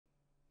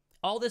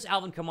all this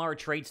Alvin Kamara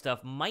trade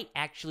stuff might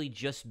actually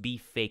just be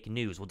fake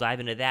news. We'll dive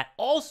into that.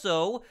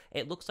 Also,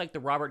 it looks like the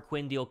Robert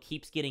Quinn deal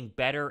keeps getting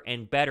better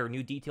and better.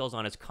 New details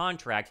on his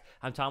contract.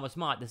 I'm Thomas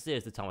Mott. This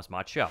is the Thomas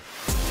Mott Show.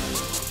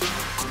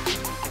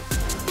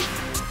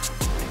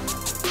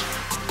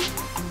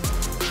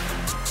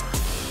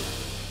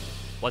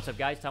 What's up,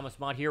 guys? Thomas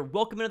Mott here.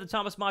 Welcome into the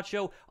Thomas Mott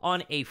Show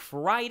on a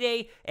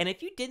Friday. And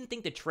if you didn't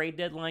think the trade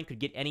deadline could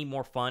get any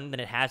more fun than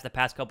it has the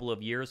past couple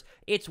of years,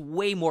 it's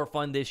way more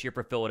fun this year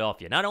for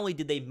Philadelphia. Not only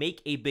did they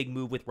make a big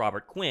move with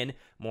Robert Quinn,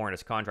 more on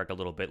his contract a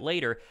little bit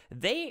later,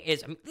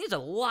 there's a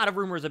lot of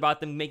rumors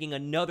about them making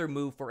another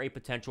move for a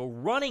potential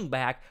running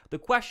back. The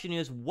question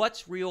is,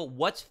 what's real,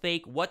 what's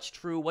fake, what's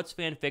true, what's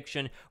fan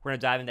fiction? We're going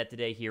to dive into that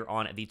today here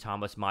on the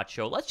Thomas Mott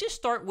Show. Let's just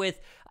start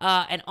with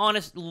an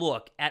honest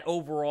look at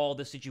overall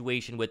the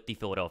situation with the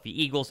Philadelphia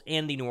Eagles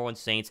and the New Orleans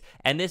Saints,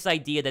 and this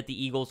idea that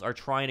the Eagles are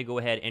trying to go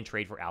ahead and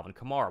trade for Alvin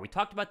Kamara. We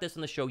talked about this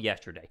on the show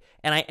yesterday,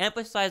 and I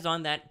emphasized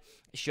on that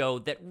show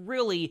that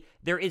really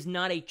there is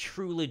not a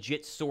true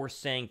legit source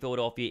saying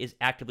Philadelphia is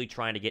actively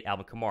trying to get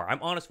Alvin Kamara.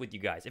 I'm honest with you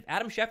guys. If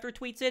Adam Schefter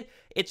tweets it,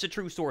 it's a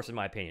true source in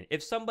my opinion.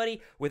 If somebody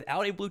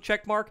without a blue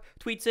check mark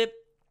tweets it,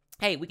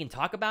 hey, we can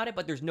talk about it,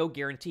 but there's no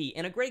guarantee.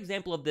 And a great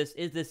example of this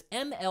is this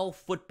ML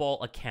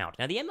Football account.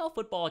 Now, the ML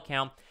Football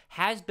account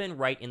has been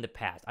right in the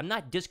past. I'm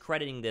not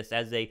discrediting this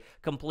as a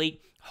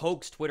complete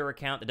hoax Twitter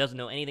account that doesn't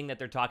know anything that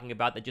they're talking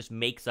about, that just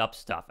makes up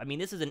stuff. I mean,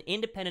 this is an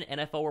independent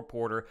NFL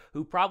reporter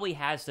who probably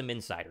has some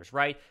insiders,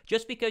 right?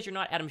 Just because you're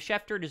not Adam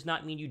Schefter does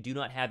not mean you do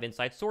not have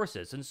inside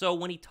sources. And so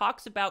when he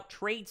talks about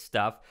trade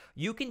stuff,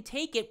 you can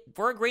take it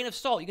for a grain of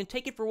salt. You can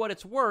take it for what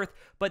it's worth,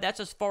 but that's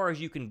as far as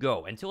you can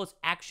go. Until it's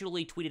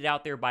actually tweeted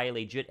out there by a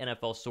legit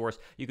NFL source,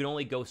 you can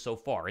only go so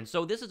far. And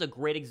so this is a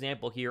great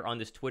example here on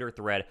this Twitter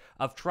thread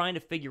of trying to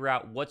figure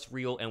out what's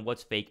real and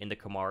what's fake in the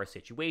Kamara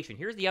situation.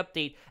 Here's the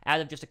update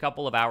as of just a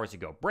couple of hours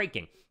ago.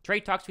 Breaking.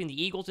 Trade talks between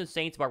the Eagles and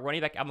Saints about running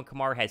back Alvin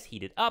Kamara has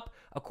heated up.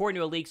 According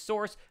to a league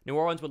source, New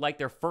Orleans would like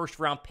their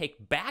first-round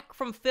pick back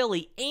from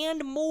Philly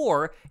and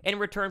more in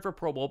return for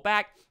Pro Bowl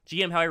back.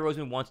 GM Howie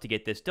Roseman wants to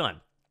get this done.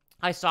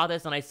 I saw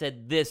this and I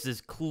said, this is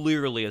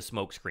clearly a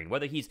smokescreen.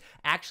 Whether he's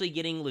actually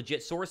getting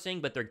legit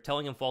sourcing, but they're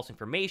telling him false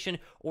information,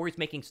 or he's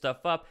making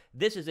stuff up,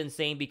 this is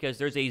insane because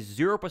there's a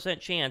 0%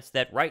 chance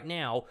that right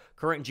now,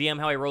 current GM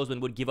Howie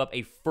Roseman would give up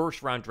a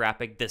first-round draft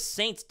pick, the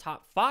Saints'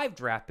 top 5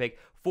 draft pick,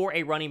 for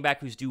a running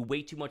back who's due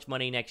way too much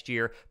money next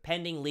year,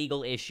 pending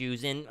legal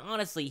issues, and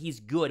honestly, he's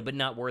good, but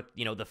not worth,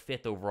 the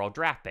 5th overall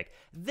draft pick.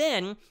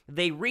 Then,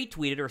 they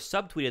retweeted or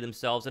subtweeted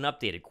themselves and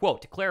updated,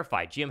 quote, to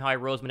clarify, GM Howie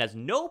Roseman has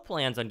no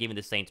plans on giving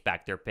the Saints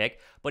back their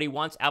pick, but he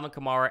wants Alvin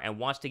Kamara and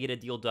wants to get a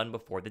deal done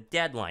before the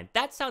deadline.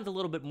 That sounds a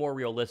little bit more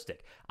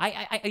realistic.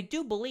 I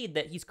do believe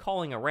that he's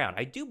calling around.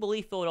 I do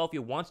believe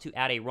Philadelphia wants to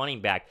add a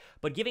running back,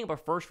 but giving up a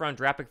first-round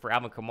draft pick for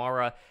Alvin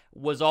Kamara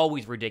was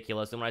always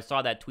ridiculous, and when I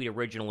saw that tweet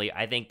originally,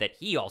 I think that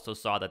he also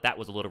saw that that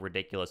was a little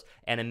ridiculous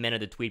and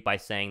amended the tweet by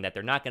saying that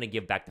they're not going to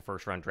give back the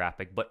first-round draft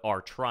pick, but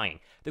are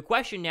trying. The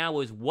question now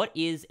is, what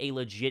is a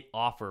legit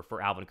offer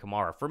for Alvin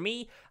Kamara? For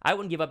me, I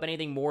wouldn't give up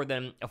anything more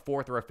than a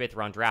 4th or a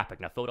 5th-round draft pick.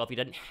 Now, Philadelphia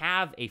doesn't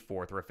have a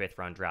 4th or a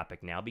 5th-round draft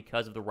pick now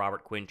because of the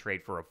Robert Quinn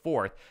trade for a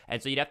 4th,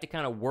 and so you'd have to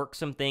kind of work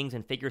some things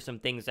and figure some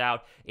things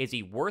out. Is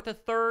he worth a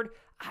 3rd?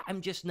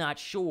 I'm just not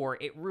sure.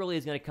 It really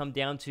is going to come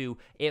down to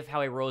if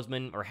Howie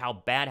Roseman, or how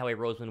bad Howie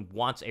Roseman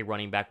wants a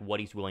running back,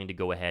 what he's willing to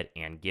go ahead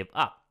and give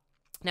up.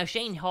 Now,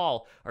 Shane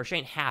Haff,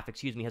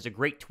 has a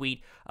great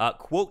tweet,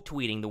 quote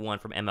tweeting the one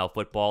from ML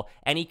Football,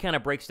 and he kind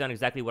of breaks down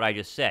exactly what I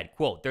just said.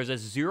 Quote, there's a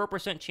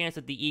 0% chance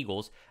that the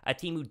Eagles, a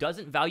team who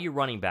doesn't value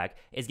running back,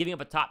 is giving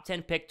up a top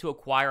 10 pick to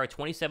acquire a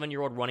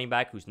 27-year-old running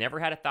back who's never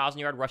had a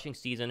 1,000-yard rushing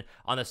season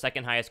on the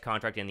second highest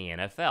contract in the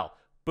NFL.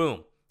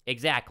 Boom.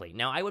 Exactly.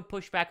 Now, I would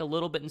push back a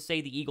little bit and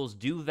say the Eagles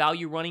do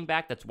value running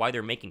back. That's why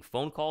they're making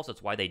phone calls.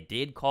 That's why they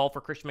did call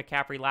for Christian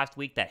McCaffrey last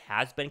week. That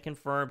has been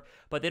confirmed.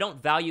 But they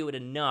don't value it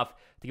enough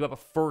to give up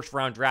a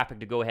first-round draft pick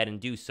to go ahead and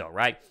do so,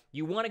 right?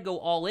 You want to go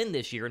all in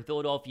this year, and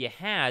Philadelphia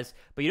has,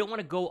 but you don't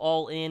want to go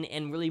all in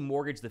and really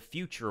mortgage the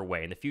future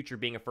away, and the future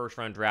being a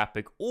first-round draft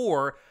pick,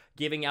 or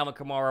giving Alvin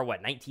Kamara,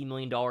 $19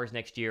 million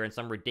next year and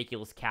some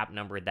ridiculous cap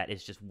number that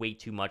is just way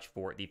too much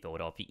for the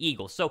Philadelphia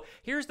Eagles. So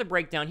here's the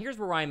breakdown. Here's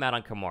where I'm at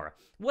on Kamara.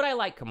 Would I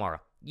like Kamara?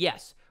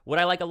 Yes. Would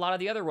I like a lot of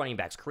the other running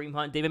backs, Kareem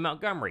Hunt, David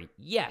Montgomery?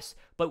 Yes.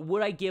 But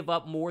would I give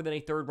up more than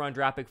a 3rd-round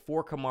draft pick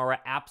for Kamara?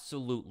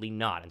 Absolutely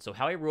not. And so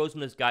Howie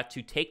Roseman has got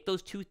to take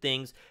those two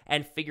things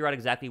and figure out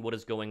exactly what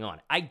is going on.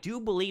 I do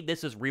believe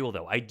this is real,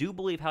 though. I do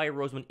believe Howie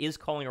Roseman is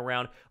calling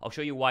around. I'll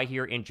show you why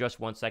here in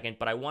just 1 second,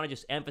 but I want to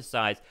just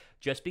emphasize,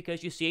 just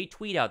because you see a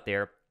tweet out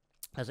there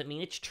doesn't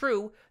mean it's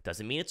true,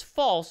 doesn't mean it's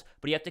false,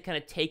 but you have to kind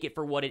of take it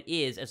for what it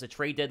is. As the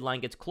trade deadline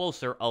gets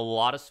closer, a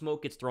lot of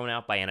smoke gets thrown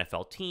out by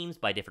NFL teams,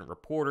 by different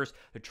reporters,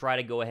 to try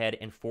to go ahead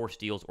and force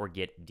deals or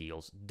get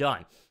deals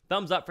done.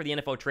 Thumbs up for the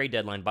NFL trade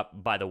deadline,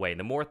 by the way.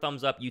 The more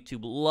thumbs up,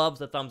 YouTube loves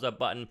the thumbs up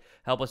button.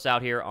 Help us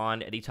out here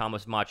on the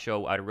Thomas Mott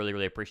Show. I'd really,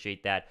 really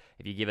appreciate that.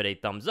 If you give it a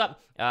thumbs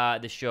up,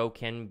 the show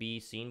can be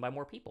seen by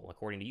more people,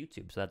 according to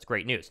YouTube, so that's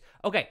great news.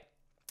 Okay.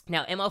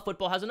 Now, ML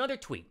Football has another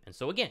tweet, and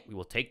so again, we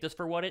will take this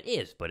for what it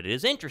is, but it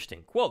is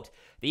interesting. Quote,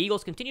 the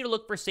Eagles continue to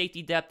look for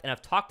safety depth and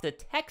have talked to the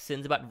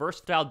Texans about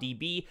versatile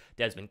DB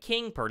Desmond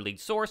King, per league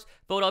source.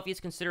 Philadelphia is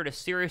considered a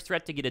serious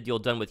threat to get a deal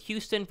done with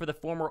Houston for the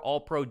former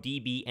All-Pro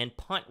DB and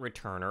punt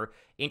returner.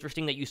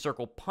 Interesting that you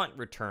circle punt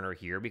returner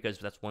here, because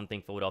that's one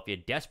thing Philadelphia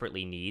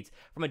desperately needs.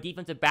 From a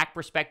defensive back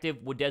perspective,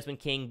 would Desmond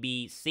King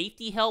be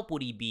safety help?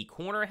 Would he be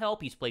corner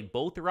help? He's played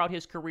both throughout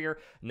his career.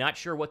 Not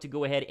sure what to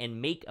go ahead and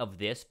make of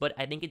this, but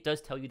I think it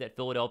does tell you that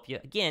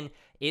Philadelphia, again,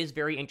 is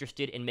very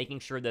interested in making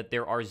sure that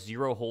there are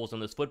zero holes on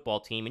this football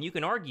team. And you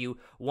can argue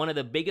one of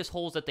the biggest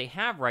holes that they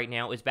have right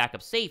now is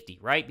backup safety,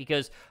 right?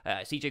 Because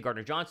C.J.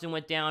 Gardner-Johnson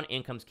went down,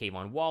 in comes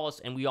Kayvon Wallace,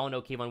 and we all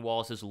know Kayvon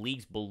Wallace is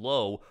leagues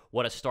below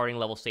what a starting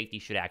level safety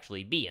should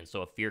actually be. And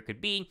so a fear could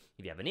be,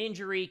 if you have an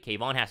injury,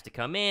 Kayvon has to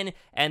come in,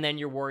 and then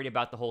you're worried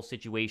about the whole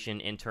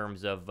situation in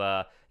terms of,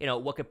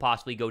 what could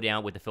possibly go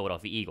down with the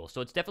Philadelphia Eagles.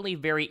 So it's definitely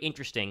very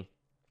interesting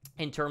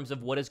in terms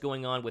of what is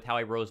going on with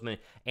Howie Roseman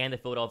and the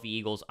Philadelphia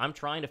Eagles. I'm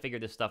trying to figure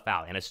this stuff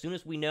out. And as soon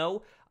as we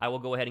know, I will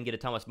go ahead and get a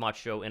Thomas Mott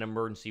Show, an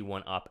emergency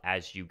one up,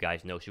 as you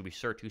guys know. So be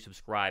sure to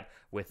subscribe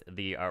with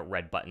the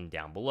red button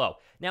down below.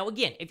 Now,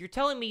 again, if you're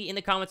telling me in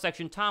the comment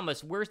section,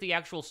 Thomas, where's the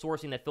actual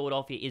sourcing that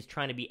Philadelphia is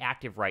trying to be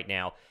active right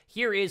now?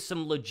 Here is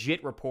some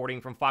legit reporting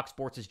from Fox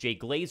Sports' Jay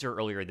Glazer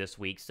earlier this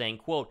week saying,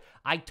 quote,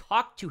 I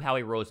talked to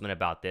Howie Roseman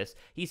about this.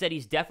 He said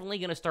he's definitely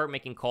going to start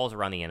making calls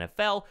around the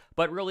NFL,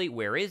 but really,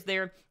 where is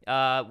there?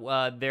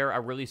 They're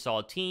a really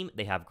solid team.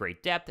 They have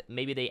great depth.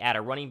 Maybe they add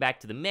a running back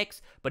to the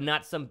mix, but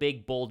not some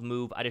big, bold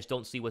move. I just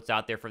don't see what's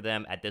out there for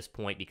them at this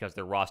point because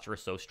their roster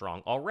is so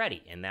strong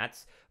already, and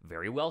that's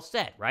very well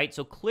said, right?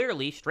 So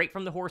clearly, straight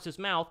from the horse's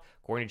mouth,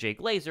 according to Jay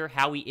Glazer,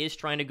 Howie is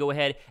trying to go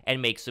ahead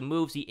and make some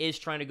moves. He is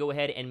trying to go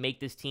ahead and make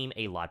this team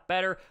a lot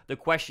better. The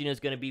question is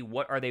going to be,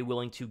 what are they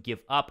willing to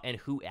give up and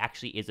who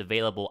actually is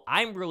available?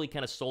 I'm really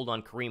kind of sold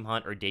on Kareem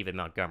Hunt or David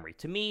Montgomery.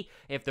 To me,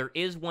 if there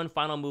is one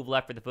final move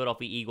left for the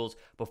Philadelphia Eagles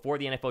before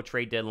the NFL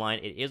trade deadline,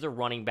 it is a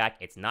running back.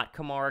 It's not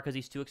Kamara because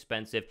he's too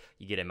expensive.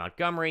 You get a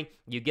Montgomery,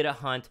 you get a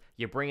Hunt,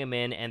 you bring him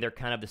in, and they're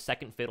kind of the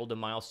second fiddle to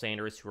Miles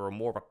Sanders, who are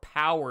more of a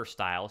power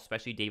style,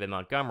 especially David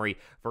Montgomery,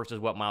 versus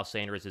what Miles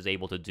Sanders is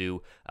able to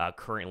do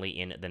currently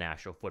in the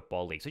National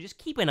Football League. So just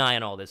keep an eye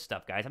on all this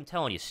stuff, guys. I'm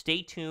telling you,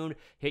 stay tuned,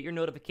 hit your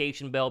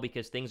notification bell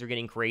because things are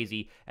getting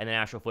crazy, and the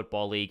National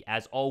Football League,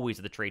 as always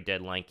at the trade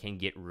deadline, can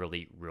get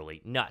really,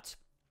 really nuts.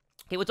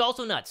 Okay, what's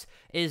also nuts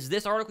is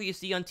this article you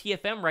see on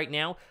TFM right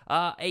now,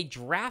 a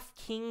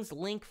DraftKings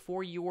link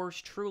for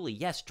yours truly.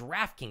 Yes,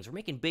 DraftKings. We're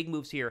making big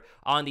moves here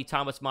on the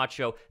Thomas Mott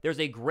Show. There's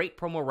a great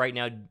promo right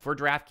now for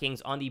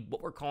DraftKings on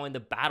what we're calling the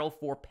Battle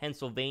for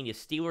Pennsylvania,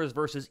 Steelers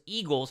versus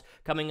Eagles,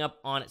 coming up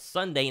on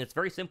Sunday, and it's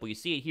very simple. You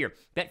see it here.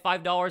 Bet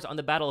 $5 on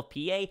the Battle of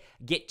PA,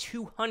 get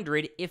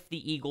 $200 if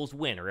the Eagles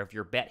win, or if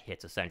your bet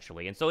hits,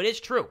 essentially. And so it is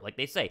true. Like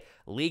they say,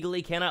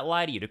 legally cannot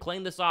lie to you. To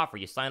claim this offer,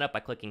 you sign up by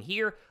clicking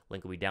here.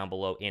 Link will be down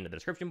below in the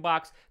description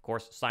box. Of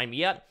course, sign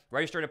me up,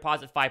 register a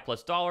deposit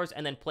 $5+,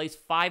 and then place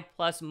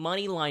 $5+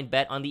 money line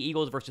bet on the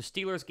Eagles versus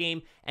Steelers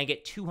game and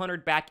get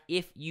 $200 back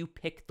if you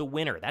pick the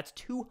winner. That's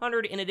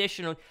 $200 in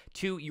addition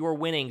to your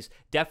winnings.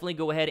 Definitely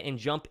go ahead and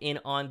jump in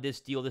on this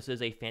deal. This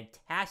is a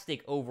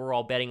fantastic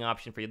overall betting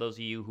option for those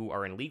of you who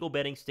are in legal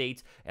betting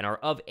states and are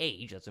of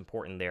age. That's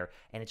important there.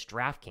 And it's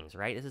DraftKings,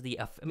 right? This is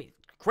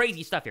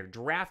crazy stuff here.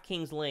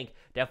 DraftKings link.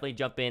 Definitely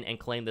jump in and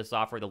claim this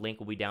offer. The link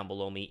will be down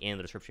below me in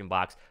the description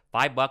box.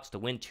 $5 to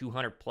win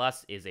 200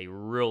 plus is a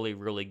really,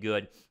 really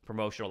good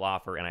promotional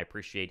offer, and I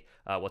appreciate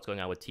what's going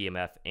on with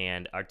TFM,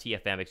 and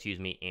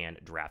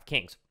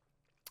DraftKings.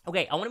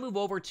 Okay, I want to move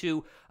over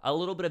to a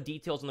little bit of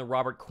details on the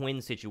Robert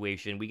Quinn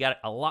situation. We got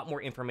a lot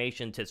more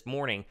information this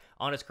morning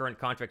on his current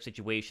contract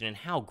situation and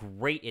how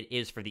great it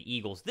is for the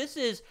Eagles. This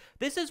is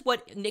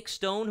what Nick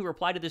Stone, who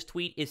replied to this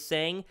tweet, is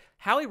saying.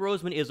 Howie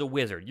Roseman is a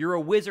wizard. You're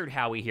a wizard,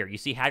 Howie, here. You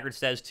see Haggard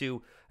says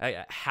to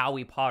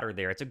Howie Potter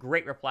there. It's a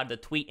great reply to the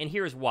tweet, and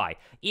here's why.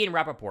 Ian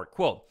Rappaport,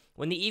 quote,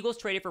 when the Eagles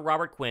traded for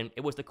Robert Quinn,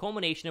 it was the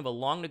culmination of a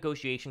long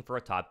negotiation for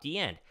a top D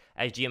end.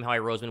 As GM Howie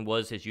Roseman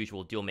was his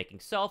usual deal-making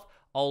self,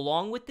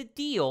 along with the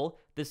deal,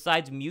 the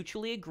sides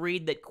mutually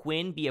agreed that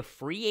Quinn be a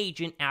free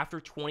agent after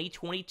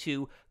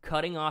 2022,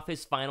 cutting off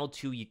his final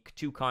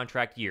two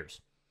contract years.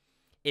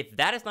 If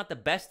that is not the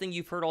best thing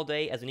you've heard all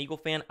day as an Eagle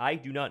fan, I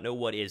do not know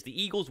what is.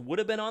 The Eagles would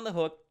have been on the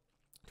hook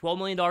 $12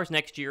 million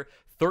next year,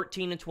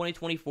 $13 in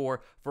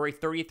 2024 for a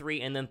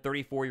 33 and then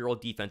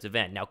 34-year-old defensive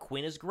end. Now,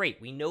 Quinn is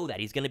great. We know that.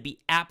 He's going to be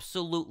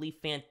absolutely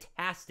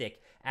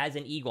fantastic as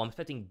an Eagle. I'm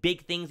expecting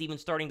big things even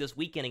starting this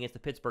weekend against the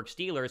Pittsburgh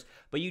Steelers,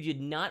 but you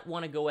did not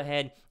want to go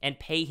ahead and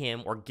pay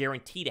him or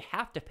guarantee to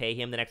have to pay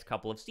him the next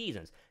couple of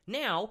seasons.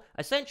 Now,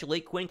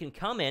 essentially, Quinn can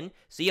come in,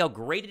 see how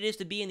great it is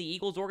to be in the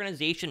Eagles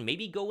organization,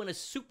 maybe go win a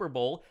Super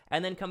Bowl,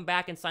 and then come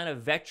back and sign a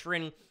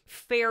veteran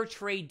fair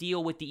trade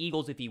deal with the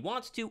Eagles if he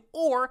wants to,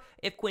 or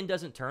if Quinn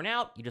doesn't turn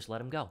out, you just let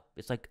him go.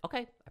 It's like, okay,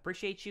 I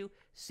appreciate you.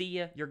 see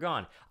ya, you're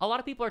gone. A lot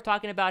of people are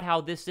talking about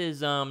how this is,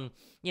 the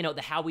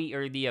Howie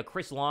or the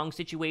Chris Long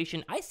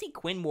situation. I see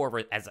Quinn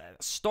more as a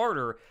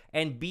starter,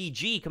 and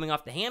BG coming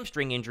off the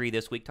hamstring injury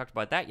this week, talked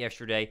about that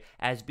yesterday,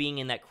 as being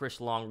in that Chris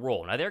Long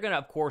role. Now, they're going to,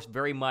 of course,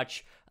 very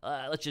much,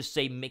 let's just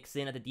say, mix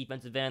in at the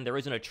defensive end. There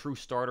isn't a true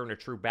starter and a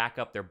true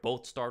backup. They're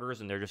both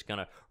starters, and they're just going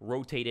to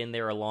rotate in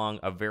there along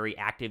a very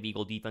active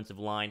Eagle defensive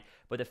line.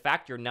 But the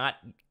fact you're not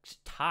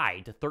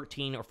tied to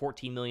 $13 or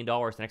 $14 million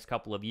the next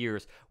couple of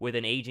years with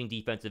an aging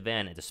defensive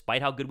end, and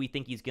despite how good we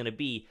think he's going to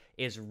be,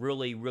 is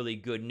really, really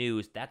good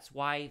news. That's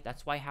why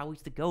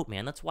Howie's the GOAT,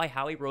 man. That's why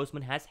Howie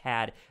Roseman has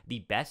had the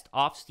best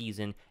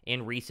offseason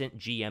in recent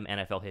GM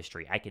NFL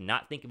history. I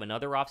cannot think of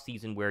another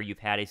offseason where you've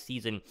had a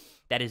season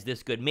that is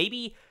this good.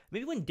 Maybe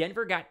when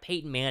Denver got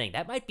Peyton Manning,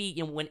 that might be,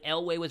 when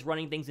Elway was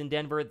running things in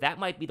Denver, that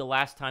might be the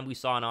last time we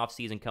saw an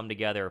offseason come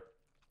together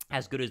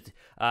as good as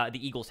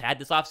the Eagles had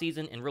this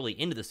offseason, and really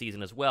into the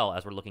season as well,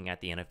 as we're looking at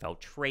the NFL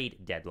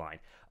trade deadline.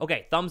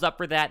 Okay, thumbs up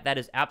for that. That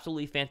is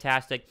absolutely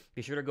fantastic.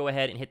 Be sure to go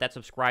ahead and hit that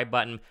subscribe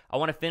button. I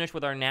want to finish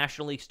with our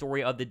National League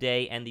story of the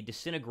day and the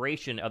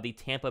disintegration of the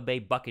Tampa Bay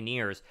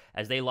Buccaneers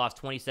as they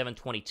lost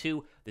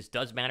 27-22. This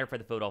does matter for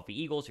the Philadelphia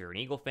Eagles. If you're an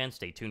Eagle fan,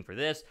 stay tuned for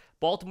this.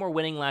 Baltimore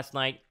winning last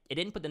night. It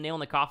didn't put the nail in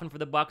the coffin for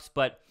the Bucs,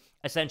 but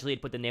essentially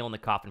it put the nail in the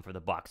coffin for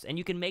the Bucs. And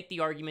you can make the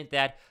argument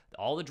that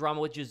all the drama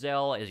with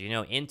Giselle is,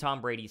 in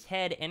Tom Brady's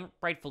head, and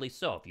rightfully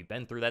so. If you've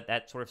been through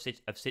that sort of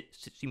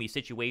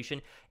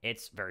situation,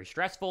 it's very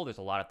stressful. There's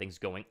a lot of things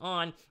going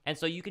on, and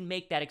so you can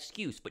make that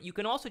excuse. But you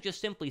can also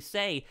just simply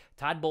say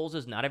Todd Bowles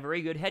is not a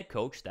very good head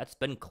coach. That's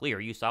been clear.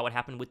 You saw what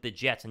happened with the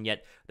Jets, and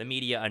yet the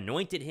media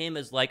anointed him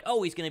as like,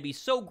 oh, he's going to be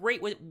so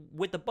great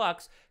with the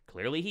Bucs.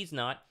 Clearly he's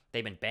not.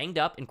 They've been banged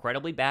up,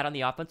 incredibly bad on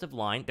the offensive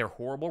line. They're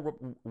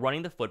horrible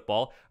running the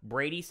football.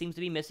 Brady seems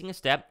to be missing a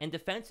step, and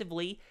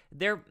defensively,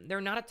 they're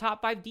not a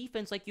top 5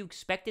 defense like you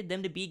expected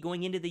them to be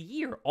going into the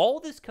year.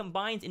 All this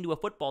combines into a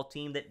football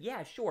team that,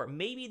 yeah, sure,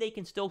 maybe they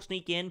can still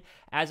sneak in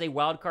as a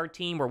wild card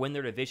team or win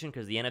their division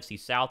because the NFC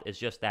South is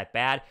just that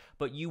bad.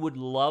 But you would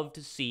love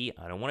to see,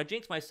 I don't want to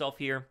jinx myself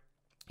here,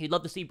 you'd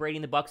love to see Brady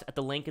and the Bucs at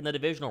the link in the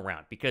divisional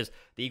round because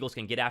the Eagles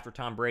can get after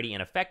Tom Brady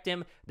and affect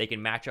him. They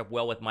can match up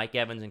well with Mike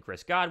Evans and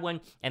Chris Godwin,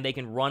 and they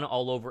can run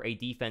all over a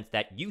defense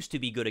that used to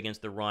be good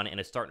against the run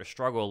and is starting to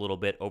struggle a little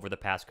bit over the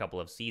past couple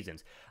of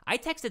seasons. I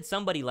texted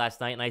somebody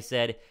last night and I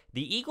said,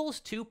 the Eagles'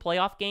 2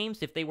 playoff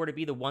games, if they were to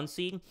be the 1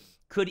 seed,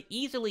 could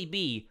easily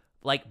be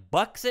like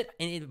Bucs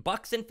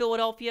in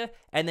Philadelphia,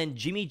 and then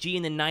Jimmy G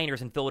and the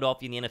Niners in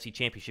Philadelphia in the NFC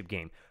Championship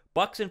game.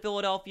 Bucs in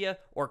Philadelphia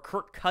or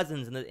Kirk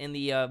Cousins in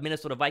the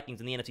Minnesota Vikings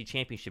in the NFC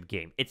Championship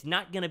game. It's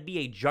not going to be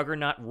a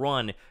juggernaut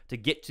run to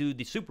get to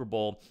the Super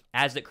Bowl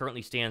as it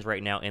currently stands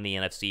right now in the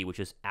NFC, which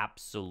is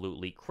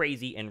absolutely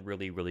crazy and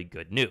really, really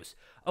good news.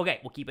 Okay,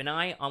 we'll keep an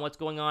eye on what's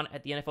going on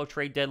at the NFL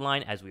trade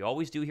deadline, as we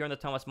always do here on the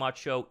Thomas Mott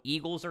Show.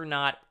 Eagles or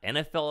not,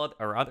 NFL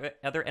or other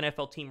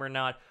NFL team or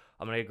not,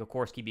 I'm going to, of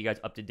course, keep you guys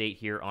up to date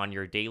here on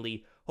your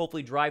daily,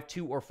 hopefully, drive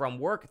to or from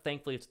work.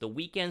 Thankfully, it's the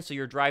weekend, so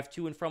your drive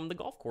to and from the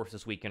golf course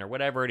this weekend or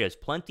whatever it is.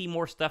 Plenty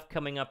more stuff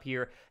coming up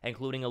here,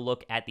 including a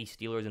look at the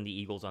Steelers and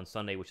the Eagles on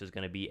Sunday, which is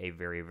going to be a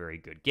very, very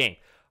good game.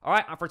 All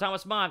right, I'm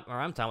Thomas Mott,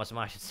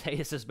 I should say.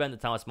 This has been the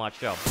Thomas Mott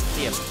Show.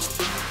 See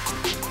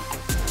ya.